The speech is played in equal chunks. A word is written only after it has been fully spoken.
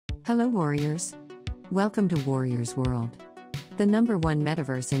Hello Warriors! Welcome to Warriors World, the #1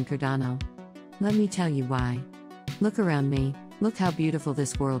 metaverse in Cardano. Let me tell you why. Look around me, look how beautiful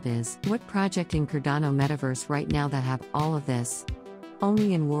this world is. What project in Cardano metaverse right now that have all of this?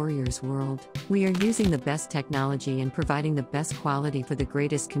 Only in Warriors World. We are using the best technology and providing the best quality for the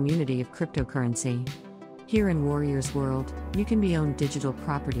greatest community of cryptocurrency. Here in Warriors World, you can be owned digital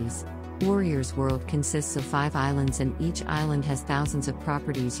properties. Warriors World consists of 5 islands and each island has thousands of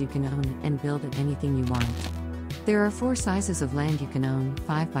properties you can own and build at anything you want. There are 4 sizes of land you can own: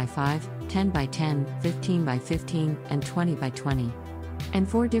 5 by 5, 10 by 10, 15 by 15, and 20 by 20. And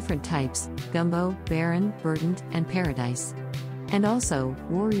 4 different types: Gumbo, Barren, Verdant, and Paradise. And also,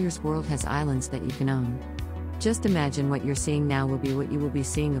 Warriors World has islands that you can own. Just imagine what you're seeing now will be what you will be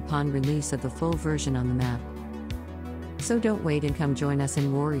seeing upon release of the full version on the map. So don't wait and come join us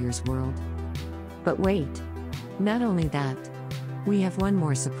in Warriors World. But wait! Not only that, we have one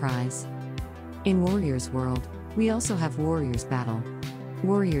more surprise. In Warriors World, we also have Warriors Battle.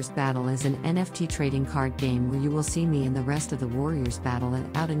 Warriors Battle is an NFT trading card game where you will see me and the rest of the Warriors Battle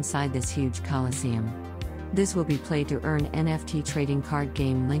out inside this huge coliseum. This will be played to earn NFT trading card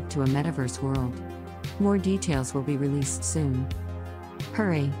game linked to a metaverse world. More details will be released soon.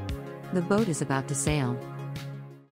 Hurry! The boat is about to sail.